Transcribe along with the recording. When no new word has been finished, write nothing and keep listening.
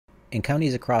In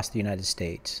counties across the United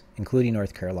States, including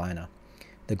North Carolina,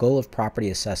 the goal of property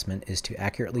assessment is to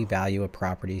accurately value a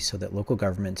property so that local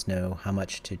governments know how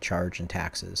much to charge in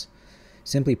taxes.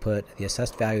 Simply put, the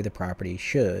assessed value of the property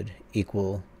should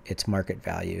equal its market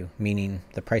value, meaning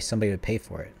the price somebody would pay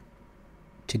for it.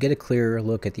 To get a clearer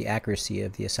look at the accuracy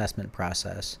of the assessment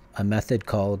process, a method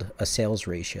called a sales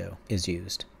ratio is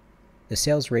used. The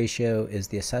sales ratio is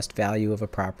the assessed value of a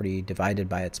property divided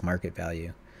by its market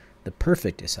value. The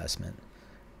perfect assessment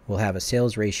will have a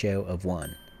sales ratio of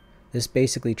 1. This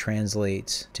basically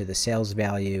translates to the sales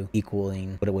value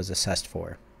equaling what it was assessed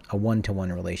for, a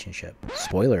 1-to-1 relationship.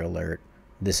 Spoiler alert,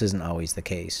 this isn't always the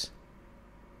case.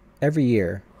 Every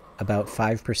year, about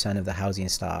 5% of the housing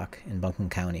stock in Buncombe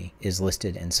County is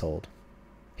listed and sold.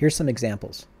 Here's some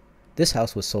examples. This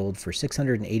house was sold for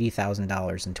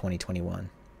 $680,000 in 2021.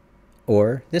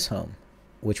 Or this home,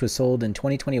 which was sold in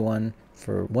 2021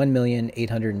 for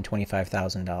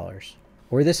 $1,825,000.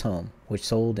 Or this home, which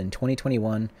sold in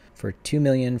 2021 for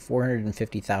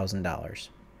 $2,450,000.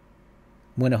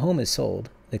 When a home is sold,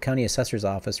 the county assessor's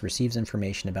office receives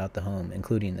information about the home,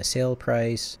 including the sale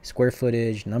price, square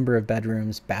footage, number of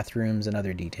bedrooms, bathrooms, and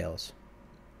other details.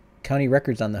 County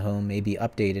records on the home may be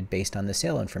updated based on the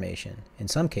sale information. In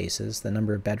some cases, the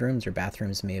number of bedrooms or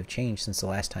bathrooms may have changed since the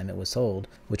last time it was sold,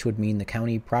 which would mean the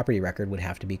county property record would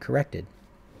have to be corrected.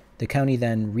 The county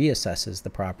then reassesses the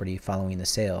property following the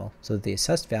sale so that the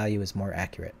assessed value is more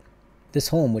accurate. This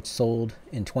home, which sold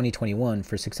in 2021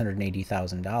 for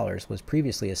 $680,000, was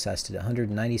previously assessed at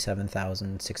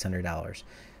 $197,600,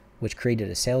 which created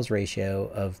a sales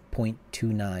ratio of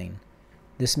 0.29.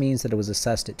 This means that it was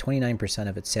assessed at 29%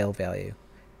 of its sale value.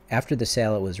 After the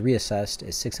sale, it was reassessed at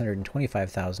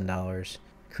 $625,000,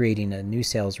 creating a new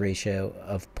sales ratio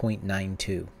of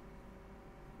 0.92.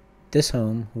 This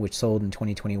home, which sold in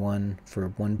 2021 for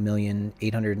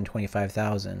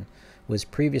 $1,825,000, was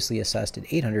previously assessed at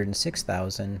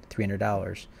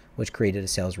 $806,300, which created a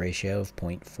sales ratio of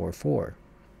 0.44.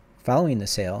 Following the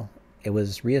sale, it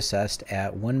was reassessed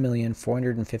at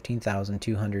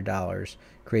 $1,415,200,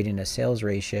 creating a sales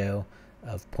ratio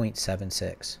of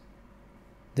 0.76.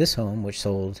 This home, which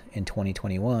sold in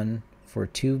 2021 for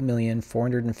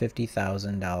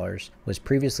 $2,450,000, was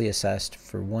previously assessed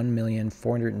for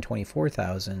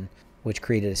 $1,424,000, which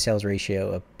created a sales ratio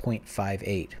of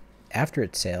 0.58. After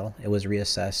its sale, it was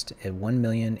reassessed at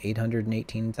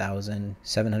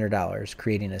 $1,818,700,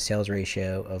 creating a sales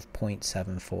ratio of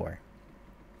 0.74.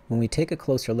 When we take a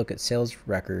closer look at sales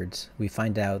records, we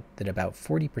find out that about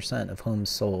 40% of homes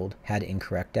sold had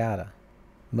incorrect data.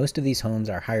 Most of these homes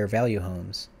are higher value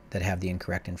homes that have the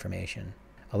incorrect information,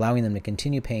 allowing them to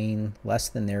continue paying less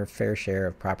than their fair share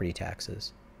of property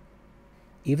taxes.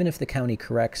 Even if the county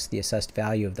corrects the assessed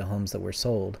value of the homes that were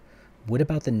sold, what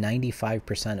about the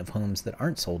 95% of homes that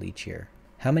aren't sold each year?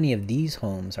 How many of these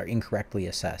homes are incorrectly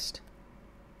assessed?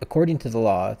 According to the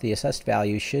law, the assessed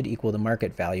value should equal the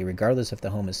market value regardless if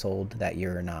the home is sold that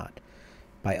year or not.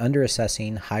 By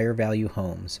underassessing higher value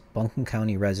homes, Buncombe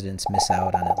County residents miss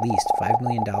out on at least $5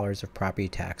 million of property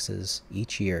taxes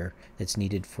each year that's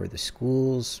needed for the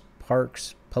schools,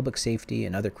 parks, public safety,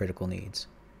 and other critical needs.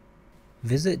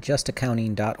 Visit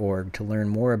justaccounting.org to learn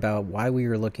more about why we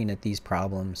are looking at these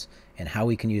problems and how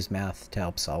we can use math to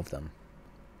help solve them.